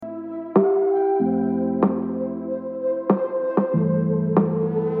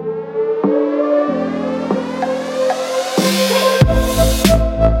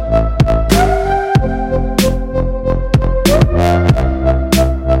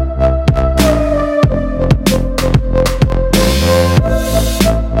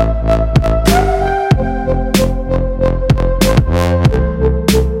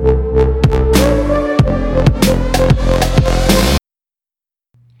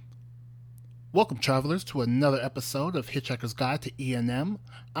Welcome, travelers, to another episode of Hitchhiker's Guide to E&M.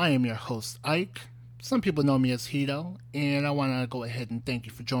 I am your host, Ike. Some people know me as Hito, and I want to go ahead and thank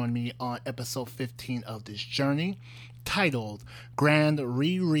you for joining me on episode 15 of this journey, titled Grand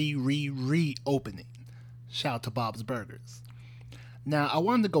Reopening. Shout out to Bob's Burgers. Now, I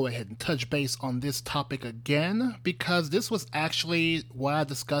wanted to go ahead and touch base on this topic again because this was actually what I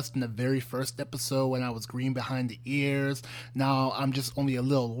discussed in the very first episode when I was green behind the ears. Now, I'm just only a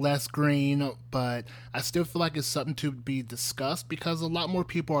little less green, but I still feel like it's something to be discussed because a lot more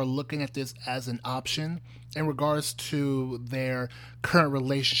people are looking at this as an option in regards to their current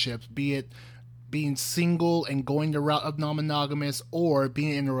relationships, be it being single and going the route of non-monogamous, or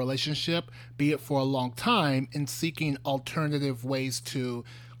being in a relationship, be it for a long time, and seeking alternative ways to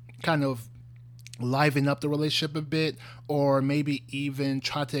kind of liven up the relationship a bit, or maybe even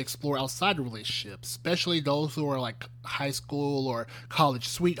try to explore outside the relationship, especially those who are like high school or college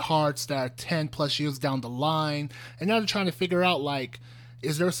sweethearts that are 10 plus years down the line, and now they're trying to figure out, like,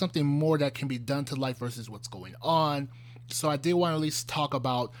 is there something more that can be done to life versus what's going on. So I did want to at least talk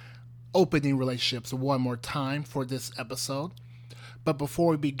about opening relationships one more time for this episode. But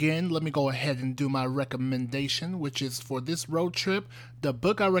before we begin, let me go ahead and do my recommendation, which is for this road trip. The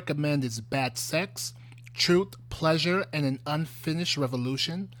book I recommend is Bad Sex, Truth, Pleasure, and an Unfinished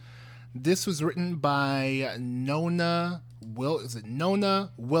Revolution. This was written by Nona Willis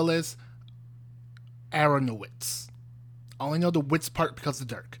Aronowitz. I only know the Witz part because of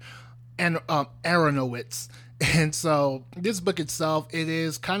Dirk. And Aronowitz. And so this book itself, it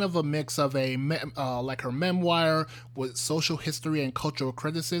is kind of a mix of like her memoir with social history and cultural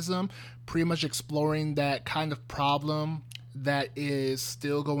criticism, pretty much exploring that kind of problem that is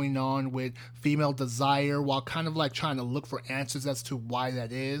still going on with female desire while kind of like trying to look for answers as to why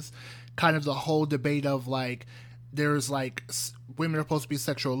that is. Kind of the whole debate of like, there's like women are supposed to be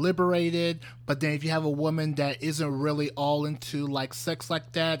sexually liberated, but then if you have a woman that isn't really all into like sex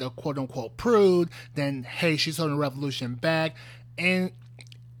like that, a quote unquote prude, then hey, she's holding a revolution back. And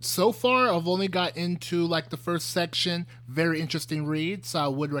so far I've only got into like the first section. Very interesting read, so I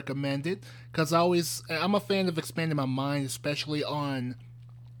would recommend it because I'm a fan of expanding my mind, especially on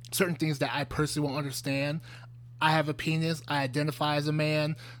certain things that I personally won't understand. I have a penis, I identify as a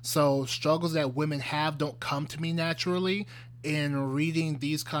man, so struggles that women have don't come to me naturally, and reading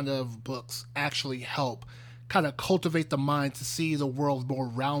these kind of books actually help kind of cultivate the mind to see the world more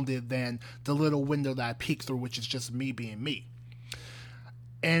rounded than the little window that I peek through, which is just me being me.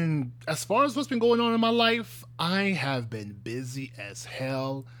 And as far as what's been going on in my life, I have been busy as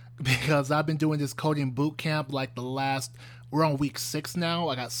hell because I've been doing this coding boot camp like we're on week 6 now.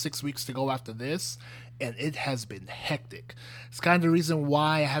 I got 6 weeks to go after this, and it has been hectic. It's kind of the reason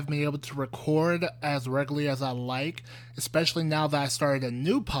why I haven't been able to record as regularly as I like, especially now that I started a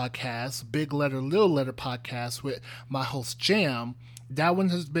new podcast, Big Letter, Little Letter podcast with my host Jam. That one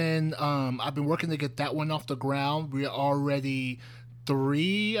has been, I've been working to get that one off the ground. We're already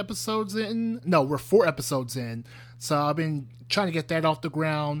 3 episodes in. No, we're 4 episodes in. So I've been trying to get that off the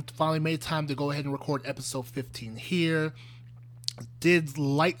ground. Finally made time to go ahead and record episode 15 here. Did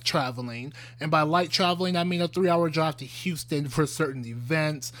light traveling, and by light traveling I mean a 3-hour drive to Houston for certain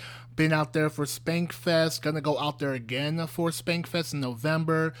events. Been out there for Spankfest, gonna go out there again for Spankfest in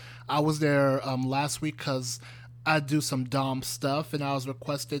November. I was there last week because I do some Dom stuff, and I was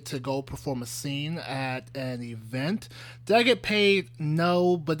requested to go perform a scene at an event. Did I get paid?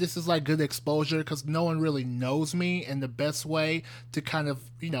 No, but this is like good exposure because no one really knows me, and the best way to kind of,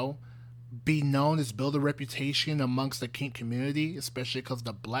 be known is build a reputation amongst the kink community, especially because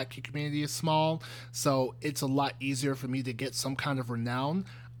the black kink community is small. So it's a lot easier for me to get some kind of renown.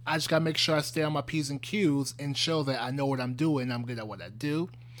 I just gotta make sure I stay on my P's and Q's and show that I know what I'm doing. I'm good at what I do.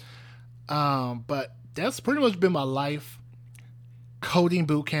 But that's pretty much been my life. Coding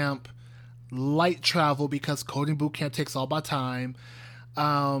bootcamp, light travel because coding bootcamp takes all my time.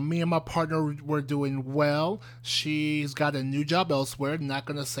 Me and my partner were doing well. She's got a new job elsewhere. Not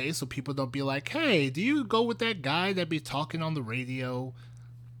gonna say so people don't be like, hey, do you go with that guy that be talking on the radio?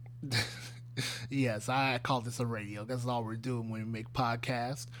 Yes, I call this a radio. That's all we're doing when we make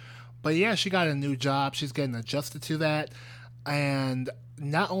podcasts. But yeah, she got a new job. She's getting adjusted to that. And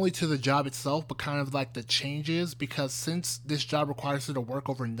not only to the job itself, but kind of like the changes, because since this job requires her to work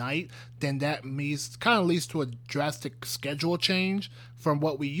overnight, then that means kind of leads to a drastic schedule change from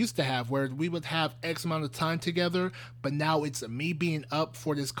what we used to have, where we would have X amount of time together, but now it's me being up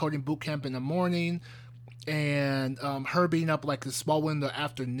for this coding bootcamp in the morning, and her being up like a small window in the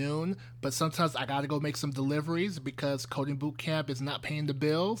afternoon. But sometimes I gotta go make some deliveries because coding bootcamp is not paying the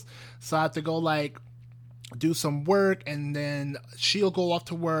bills, so I have to go like do some work, and then she'll go off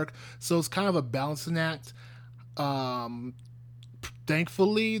to work. So it's kind of a balancing act. Um,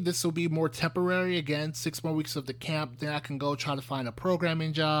 Thankfully, this will be more temporary. Again, 6 more weeks of the camp, then I can go try to find a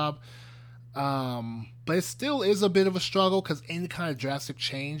programming job. But it still is a bit of a struggle because any kind of drastic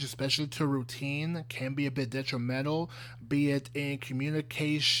change, especially to routine, can be a bit detrimental, be it in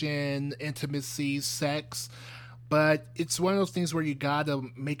communication, intimacy, sex. But it's one of those things where you gotta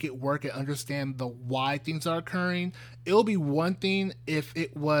make it work and understand the why things are occurring. It'll be one thing if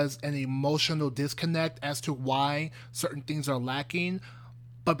it was an emotional disconnect as to why certain things are lacking,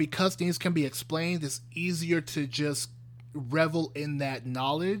 but because things can be explained, it's easier to just revel in that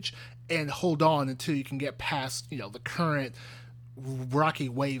knowledge and hold on until you can get past, the current rocky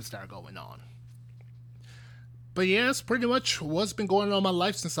waves that are going on. But yeah, that's pretty much what's been going on in my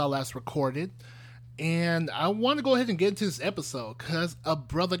life since I last recorded. And I want to go ahead and get into this episode because a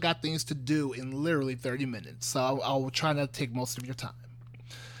brother got things to do in literally 30 minutes. So I'll try not to take most of your time.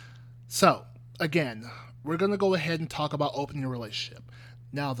 So, again, we're going to go ahead and talk about opening a relationship.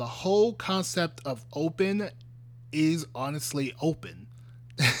 Now, the whole concept of open is honestly open.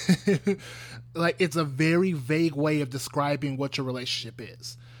 Like, it's a very vague way of describing what your relationship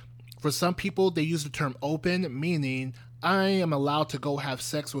is. For some people, they use the term open, meaning I am allowed to go have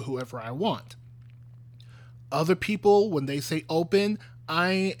sex with whoever I want. Other people, when they say open,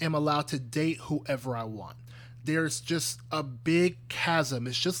 I am allowed to date whoever I want. There's just a big chasm.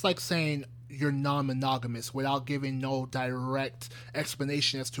 It's just like saying you're non-monogamous without giving no direct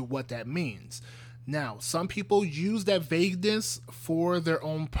explanation as to what that means. Now, some people use that vagueness for their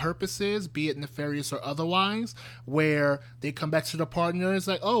own purposes, be it nefarious or otherwise, where they come back to the partner and it's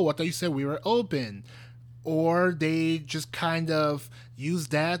like, oh, I thought you said we were open. Or they just kind of use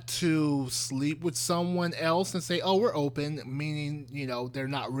that to sleep with someone else and say, oh, we're open, meaning, they're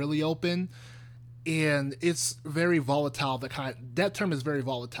not really open. And it's very volatile. That term is very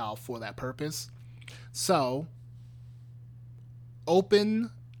volatile for that purpose. So, open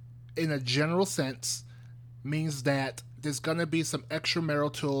in a general sense means that there's going to be some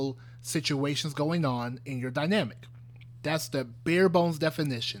extramarital situations going on in your dynamic. That's the bare bones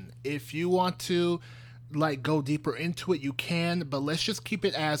definition. If you want to go deeper into it, you can, but let's just keep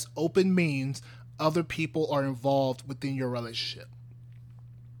it as open means other people are involved within your relationship.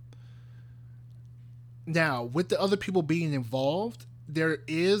 Now, with the other people being involved, there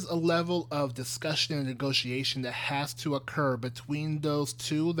is a level of discussion and negotiation that has to occur between those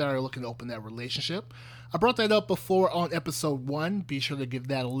two that are looking to open that relationship. I brought that up before on episode 1. Be sure to give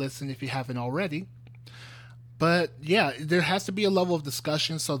that a listen if you haven't already. But yeah, there has to be a level of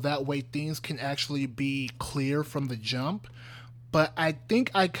discussion so that way things can actually be clear from the jump. But I think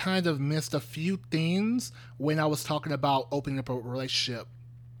I kind of missed a few things when I was talking about opening up a relationship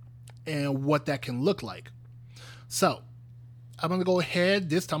and what that can look like. So, I'm going to go ahead.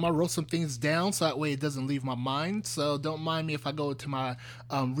 This time I wrote some things down so that way it doesn't leave my mind. So don't mind me if I go to my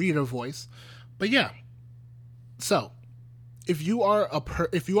reader voice. But yeah, so if you are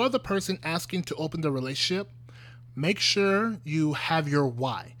the person asking to open the relationship, make sure you have your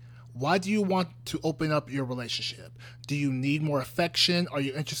why. Why do you want to open up your relationship? Do you need more affection? Are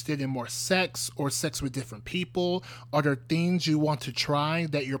you interested in more sex or sex with different people? Are there things you want to try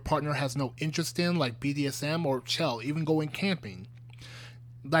that your partner has no interest in, like BDSM or even going camping?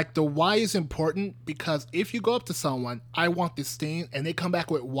 Like, the why is important because if you go up to someone, I want this thing, and they come back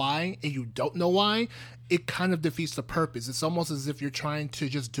with why, and you don't know why, it kind of defeats the purpose. It's almost as if you're trying to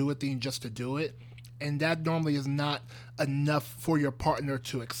just do a thing just to do it. And that normally is not enough for your partner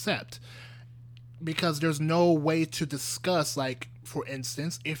to accept because there's no way to discuss, like, for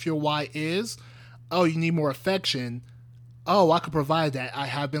instance, if your why is, oh, you need more affection, oh, I could provide that, I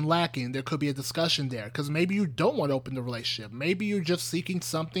have been lacking, there could be a discussion there because maybe you don't want to open the relationship. Maybe you're just seeking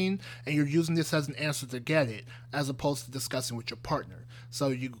something and you're using this as an answer to get it as opposed to discussing with your partner. So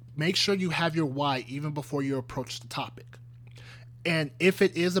you make sure you have your why even before you approach the topic. And if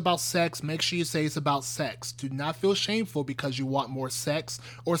it is about sex, make sure you say it's about sex. Do not feel shameful because you want more sex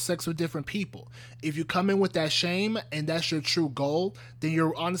or sex with different people. If you come in with that shame and that's your true goal, then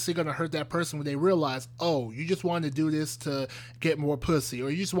you're honestly going to hurt that person when they realize, oh, you just wanted to do this to get more pussy or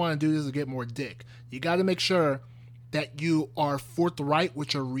you just want to do this to get more dick. You got to make sure that you are forthright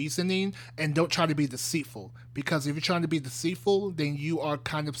with your reasoning and don't try to be deceitful. Because if you're trying to be deceitful, then you are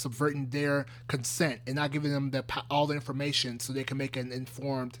kind of subverting their consent and not giving them all the information so they can make an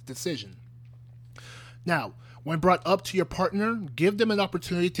informed decision. Now, when brought up to your partner, give them an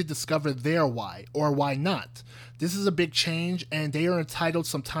opportunity to discover their why or why not. This is a big change and they are entitled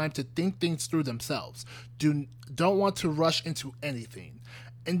some time to think things through themselves. Don't want to rush into anything.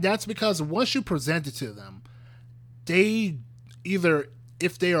 And that's because once you present it to them, they either,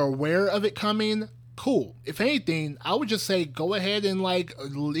 if they are aware of it coming, cool. If anything, I would just say go ahead and like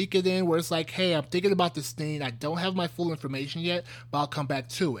leak it in where it's like, hey, I'm thinking about this thing. I don't have my full information yet, but I'll come back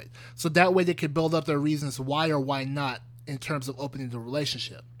to it. So that way they can build up their reasons why or why not in terms of opening the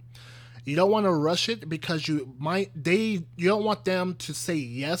relationship. You don't want to rush it because you don't want them to say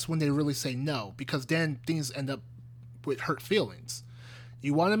yes when they really say no, because then things end up with hurt feelings.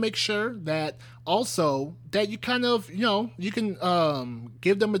 You want to make sure that also that you kind of, you can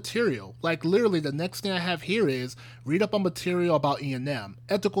give them material. Like literally the next thing I have here is read up on material about E&M,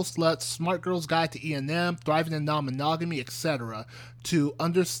 ethical sluts, smart girl's guide to E&M, thriving in non-monogamy, etc. to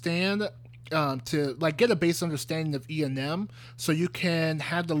understand, to like get a base understanding of E&M so you can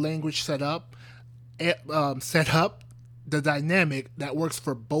have the language set up the dynamic that works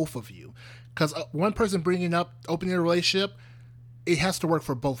for both of you. Because one person bringing up opening a relationship, it has to work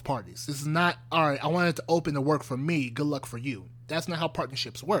for both parties. This is not, all right, I want it to open to work for me, good luck for you. That's not how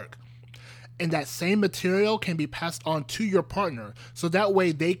partnerships work. And that same material can be passed on to your partner, so that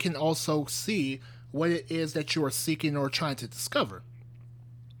way they can also see what it is that you are seeking or trying to discover.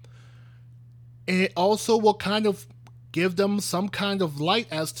 And it also will kind of give them some kind of light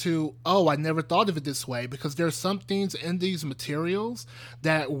as to, oh, I never thought of it this way, because there's some things in these materials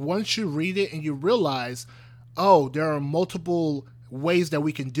that once you read it and you realize, oh, there are multiple ways that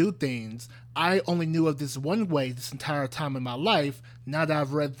we can do things. I only knew of this one way this entire time in my life. Now that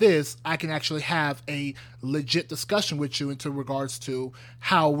I've read this, I can actually have a legit discussion with you into regards to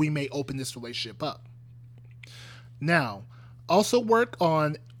how we may open this relationship up. Now, also work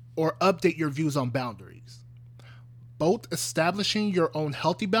on or update your views on boundaries. Both establishing your own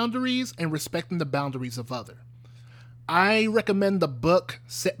healthy boundaries and respecting the boundaries of others. I recommend the book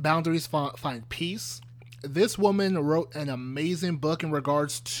Set Boundaries, Find Peace. This woman wrote an amazing book in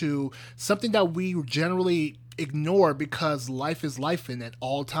regards to something that we generally ignore because life is life in at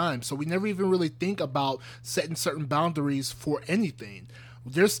all times. So we never even really think about setting certain boundaries for anything.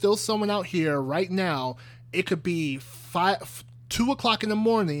 There's still someone out here right now. It could be 2 o'clock in the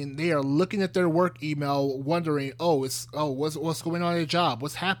morning. They are looking at their work email, wondering, what's going on at their job?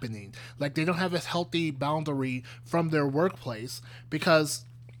 What's happening? Like they don't have a healthy boundary from their workplace because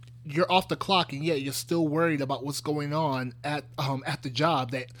you're off the clock, and yet you're still worried about what's going on at the job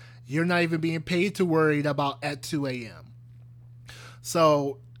that you're not even being paid to worry about at 2 a.m.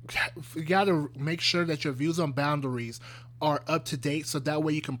 So you got to make sure that your views on boundaries are up to date, so that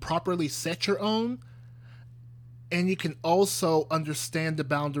way you can properly set your own, and you can also understand the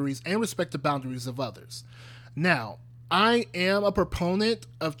boundaries and respect the boundaries of others. Now, I am a proponent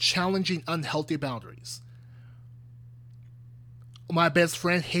of challenging unhealthy boundaries. My best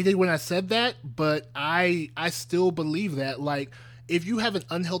friend hated when I said that, but I still believe that. Like, if you have an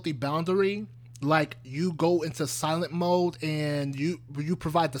unhealthy boundary, like you go into silent mode and you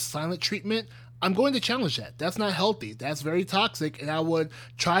provide the silent treatment, I'm going to challenge that. That's not healthy. That's very toxic, and I would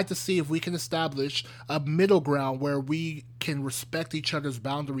try to see if we can establish a middle ground where we can respect each other's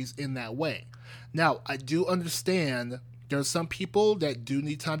boundaries in that way. Now, I do understand there are some people that do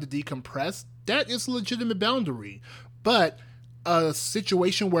need time to decompress. That is a legitimate boundary, but a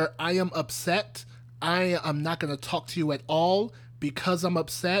situation where I am upset, I am not going to talk to you at all because I'm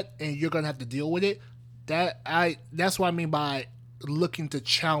upset, and you're going to have to deal with it. That's what I mean by looking to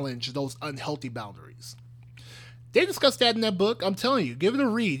challenge those unhealthy boundaries. They discussed that in that book. I'm telling you, give it a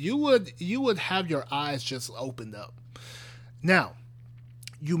read. You would have your eyes just opened up. Now,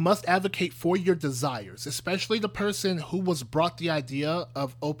 you must advocate for your desires, especially the person who was brought the idea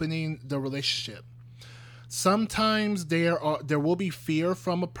of opening the relationship. Sometimes there will be fear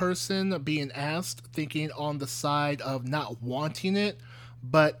from a person being asked, thinking on the side of not wanting it,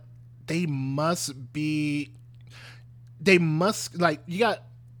 but they must, like, you got,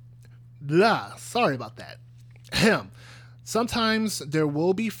 sorry about that. Sometimes there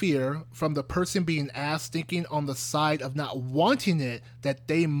will be fear from the person being asked, thinking on the side of not wanting it, that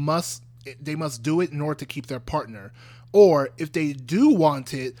they must do it in order to keep their partner. Or if they do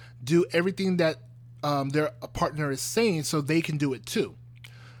want it, do everything that their partner is saying so they can do it too.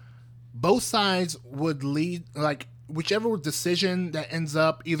 Both sides would lead, like, whichever decision that ends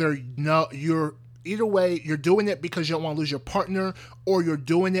up, either way, you're doing it because you don't want to lose your partner, or you're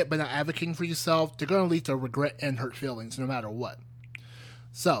doing it but not advocating for yourself. They're going to lead to regret and hurt feelings no matter what.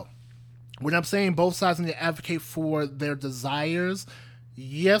 So, when I'm saying both sides need to advocate for their desires,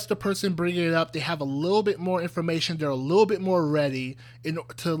 yes, the person bringing it up, they have a little bit more information. They're a little bit more ready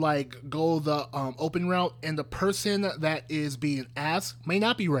to like go the open route, and the person that is being asked may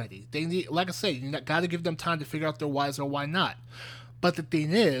not be ready. They need, like I say, you got to give them time to figure out their whys or why not. But the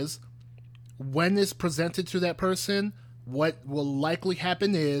thing is, when it's presented to that person, what will likely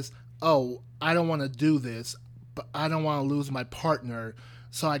happen is, oh, I don't want to do this, but I don't want to lose my partner,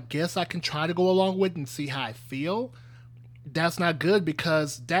 so I guess I can try to go along with it and see how I feel. That's not good,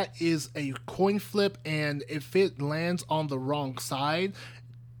 because that is a coin flip, and if it lands on the wrong side,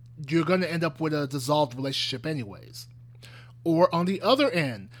 you're going to end up with a dissolved relationship anyways. Or on the other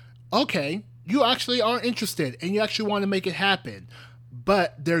end, okay, you actually are interested and you actually want to make it happen,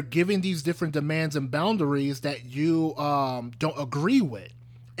 but they're giving these different demands and boundaries that you don't agree with.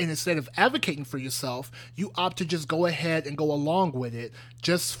 And instead of advocating for yourself, you opt to just go ahead and go along with it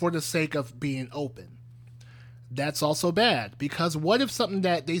just for the sake of being open. That's also bad, because what if something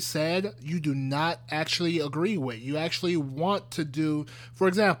that they said you do not actually agree with? You actually want to do, for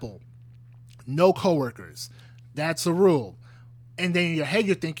example, no coworkers. That's a rule. And then in your head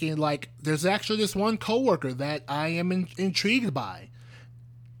you're thinking, like, there's actually this one coworker that I am intrigued by.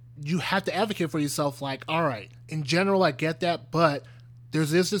 You have to advocate for yourself, like, all right, in general I get that, but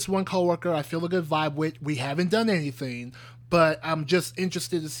there's this one coworker I feel a good vibe with. We haven't done anything, but I'm just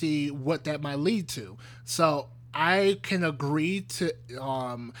interested to see what that might lead to. So I can agree to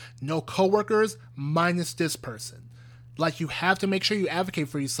no coworkers minus this person. Like, you have to make sure you advocate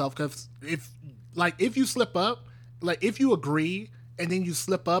for yourself, because if you slip up, like if you agree and then you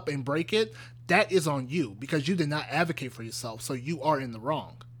slip up and break it, that is on you, because you did not advocate for yourself, so you are in the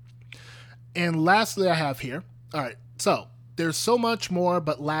wrong. And lastly, I have here, all right, so there's so much more,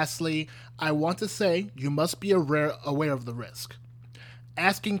 but lastly, I want to say you must be aware of the risk.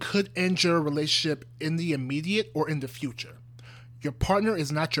 Asking could end your relationship in the immediate or in the future. Your partner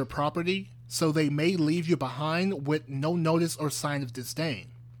is not your property, so they may leave you behind with no notice or sign of disdain.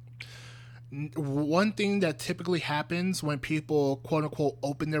 One thing that typically happens when people quote-unquote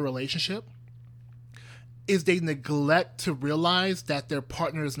open their relationship is they neglect to realize that their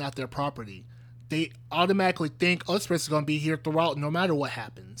partner is not their property. They automatically think, oh, this person's going to be here throughout no matter what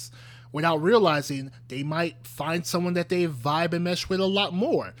happens, without realizing they might find someone that they vibe and mesh with a lot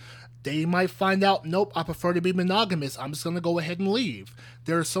more. They might find out, nope, I prefer to be monogamous, I'm just going to go ahead and leave.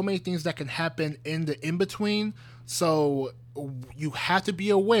 There are so many things that can happen in the in-between, so you have to be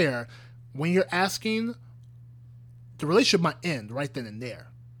aware when you're asking. The relationship might end right then and there.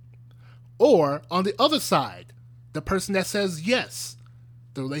 Or, on the other side, the person that says yes,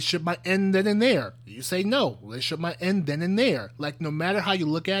 the relationship might end then and there. You say no, relationship might end then and there. Like, no matter how you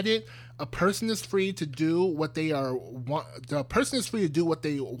look at it, a person is free to do what they want. The person is free to do what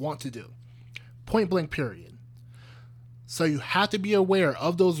they want to do. Point blank, period. So you have to be aware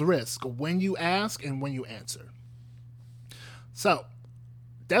of those risks when you ask and when you answer. So,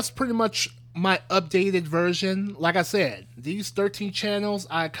 that's pretty much my updated version. Like I said, these 13 channels,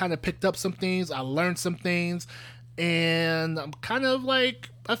 I kind of picked up some things, I learned some things, and I'm kind of like,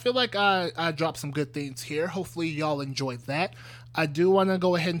 I feel like I dropped some good things here. Hopefully y'all enjoyed that. I do want to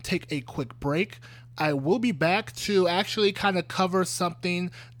go ahead and take a quick break. I will be back to actually kind of cover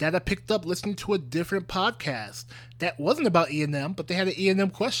something that I picked up listening to a different podcast that wasn't about E&M, but they had an E&M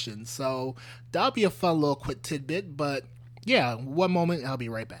question. So that'll be a fun little quick tidbit. But yeah, one moment, I'll be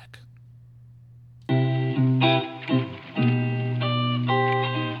right back.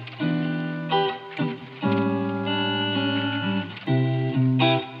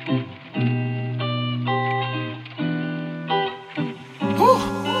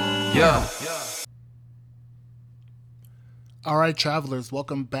 Yeah. Alright, travelers,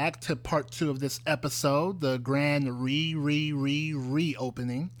 welcome back to part 2 of this episode, the grand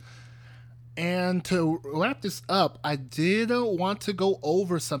reopening. And to wrap this up, I did want to go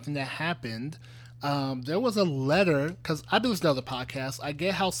over something that happened. There was a letter, because I've been listening to other podcasts. I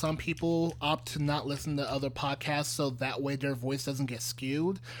get how some people opt to not listen to other podcasts so that way their voice doesn't get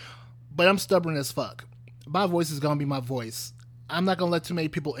skewed. But I'm stubborn as fuck. My voice is going to be my voice. I'm not going to let too many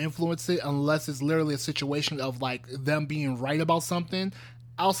people influence it unless it's literally a situation of like them being right about something.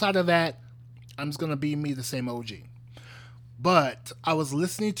 Outside of that, I'm just going to be me, the same OG. But I was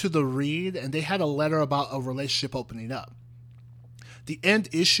listening to the read and they had a letter about a relationship opening up. The end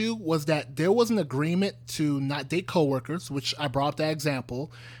issue was that there was an agreement to not date coworkers, which I brought up that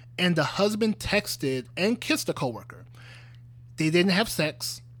example, and the husband texted and kissed a coworker. They didn't have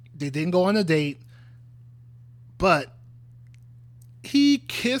sex. They didn't go on a date. But he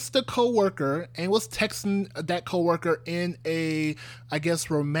kissed a coworker and was texting that coworker in a, I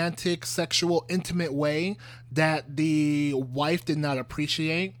guess, romantic, sexual, intimate way that the wife did not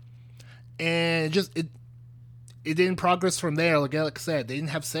appreciate. And it didn't progress from there. Like I said, they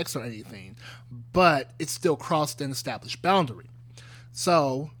didn't have sex or anything, but it still crossed an established boundary.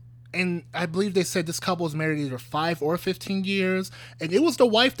 So And I believe they said this couple was married either 5 or 15 years. And it was the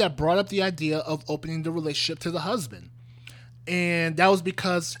wife that brought up the idea of opening the relationship to the husband. And that was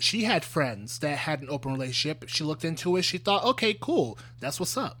because she had friends that had an open relationship. She looked into it. She thought, okay, cool. That's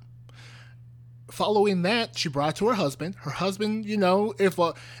what's up. Following that, she brought it to her husband. Her husband,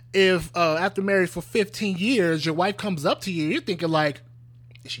 if after married for 15 years, your wife comes up to you, you're thinking like,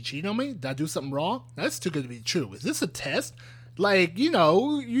 is she cheating on me? Did I do something wrong? That's too good to be true. Is this a test? Like,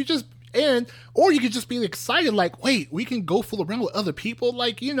 or you could just be excited, like, wait, we can go fool around with other people.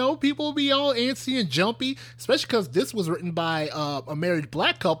 Like, people be all antsy and jumpy, especially because this was written by a married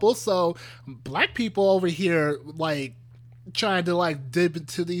black couple. So black people over here, like, trying to, like, dip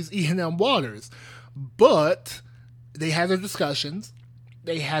into these E&M waters. But they had their discussions.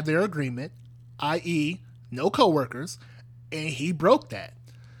 They had their agreement, i.e., no coworkers, and he broke that.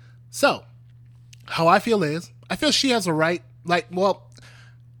 So, how I feel is, I feel she has a right,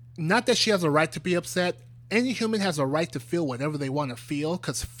 not that she has a right to be upset. Any human has a right to feel whatever they want to feel,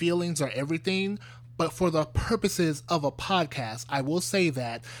 because feelings are everything. But for the purposes of a podcast, I will say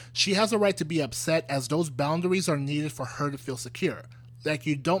that she has a right to be upset, as those boundaries are needed for her to feel secure. Like,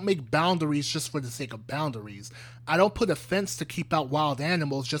 you don't make boundaries just for the sake of boundaries. I don't put a fence to keep out wild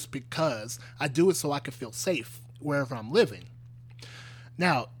animals just because. I do it so I can feel safe wherever I'm living.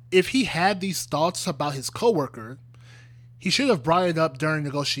 Now, if he had these thoughts about his coworker, he should have brought it up during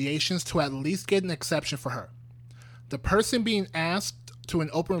negotiations to at least get an exception for her. The person being asked to an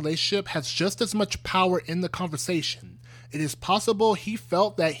open relationship has just as much power in the conversation. It is possible he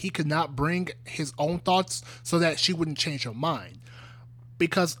felt that he could not bring his own thoughts so that she wouldn't change her mind.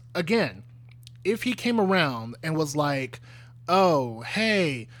 Because, again, if he came around and was like, oh,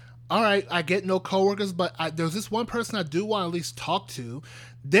 hey, all right, I get no coworkers, but there's this one person I do want to at least talk to,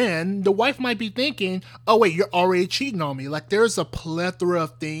 then the wife might be thinking, oh, wait, you're already cheating on me. Like, there's a plethora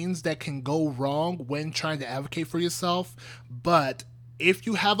of things that can go wrong when trying to advocate for yourself. But if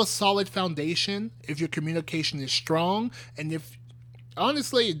you have a solid foundation, if your communication is strong, and if,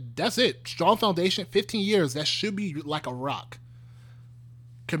 honestly, that's it. Strong foundation, 15 years, that should be like a rock.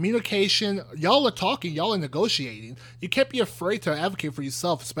 Communication, y'all are talking, y'all are negotiating. You can't be afraid to advocate for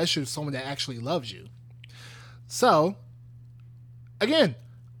yourself, especially with someone that actually loves you. So, again,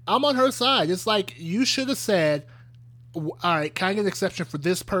 I'm on her side. It's like, you should have said, all right, can I get an exception for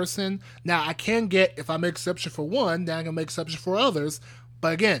this person? Now, I can get, if I make exception for one, then I can make exception for others.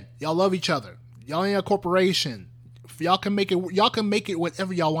 But again, y'all love each other. Y'all ain't a corporation. Y'all can make it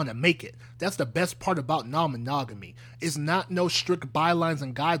whatever y'all want to make it. That's the best part about non-monogamy. It's not no strict bylines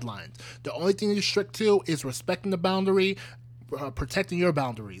and guidelines. The only thing you're strict to is respecting the boundary, protecting your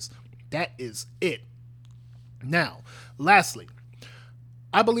boundaries. That is it. Now, lastly,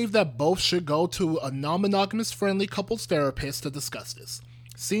 I believe that both should go to a non-monogamous friendly couples therapist to discuss this.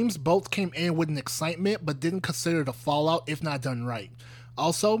 Seems both came in with an excitement but didn't consider the fallout if not done right.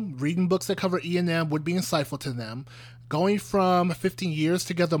 Also, reading books that cover E&M would be insightful to them. Going from 15 years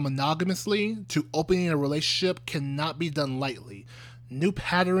together monogamously to opening a relationship cannot be done lightly. New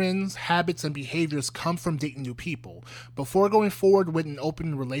patterns, habits, and behaviors come from dating new people. Before going forward with an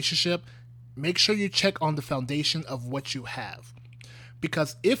open relationship, make sure you check on the foundation of what you have.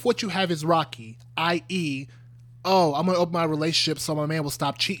 Because if what you have is rocky, i.e., oh, I'm going to open my relationship so my man will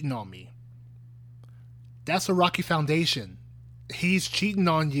stop cheating on me, that's a rocky foundation. He's cheating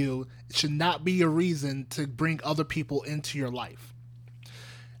on you. It should not be a reason to bring other people into your life.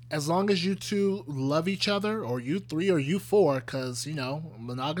 As long as you two love each other, or you three or you four, because,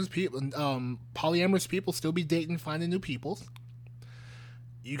 monogamous people, polyamorous people still be dating, finding new people.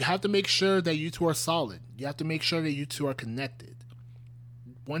 You have to make sure that you two are solid. You have to make sure that you two are connected.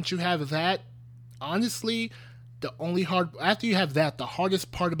 Once you have that, honestly, after you have that, the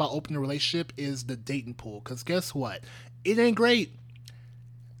hardest part about opening a relationship is the dating pool. Because guess what? It ain't great.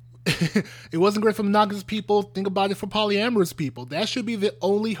 It wasn't great for monogamous people. Think about it for polyamorous people. That should be the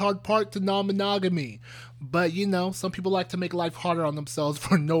only hard part to non-monogamy. But, some people like to make life harder on themselves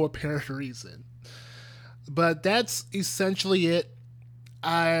for no apparent reason. But that's essentially it.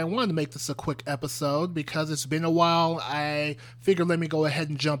 I wanted to make this a quick episode because it's been a while. I figured let me go ahead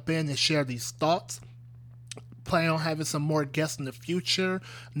and jump in and share these thoughts. Plan on having some more guests in the future.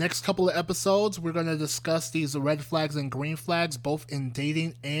 Next couple of episodes, we're going to discuss these red flags and green flags, both in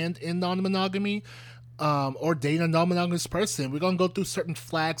dating and in non-monogamy, or dating a non-monogamous person. We're going to go through certain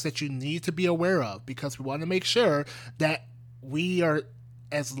flags that you need to be aware of because we want to make sure that we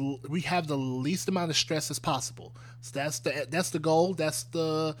have the least amount of stress as possible. So that's the goal. That's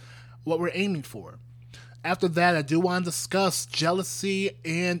what we're aiming for. After that, I do want to discuss jealousy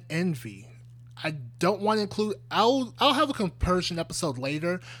and envy. I don't want to include. I'll have a compersion episode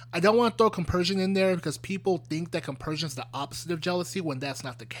later. I don't want to throw compersion in there because people think that compersion is the opposite of jealousy when that's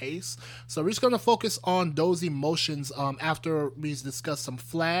not the case. So we're just gonna focus on those emotions after we discuss some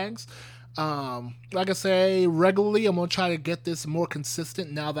flags. Like I say regularly, I'm gonna try to get this more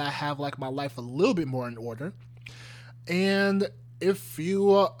consistent now that I have like my life a little bit more in order. And if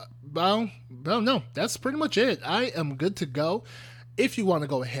you, no, that's pretty much it. I am good to go. If you want to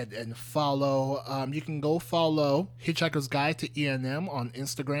go ahead and follow, you can go follow Hitchhiker's Guide to ENM on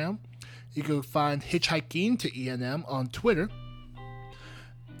Instagram. You can find Hitchhiking to ENM on Twitter.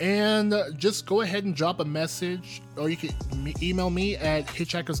 And just go ahead and drop a message, or you can email me at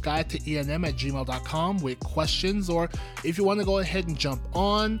hitchhikersguide@gmail.com with questions, or if you want to go ahead and jump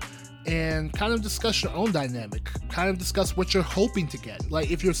on and kind of discuss your own dynamic, kind of discuss what you're hoping to get.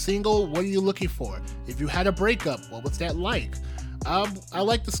 Like, if you're single, what are you looking for? If you had a breakup, what was that like? I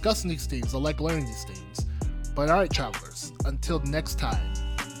like discussing these things. I like learning these things. But alright, travelers, until next time,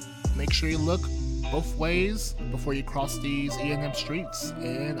 make sure you look both ways before you cross these ENM streets,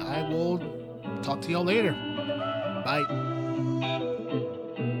 and I will talk to y'all later. Bye.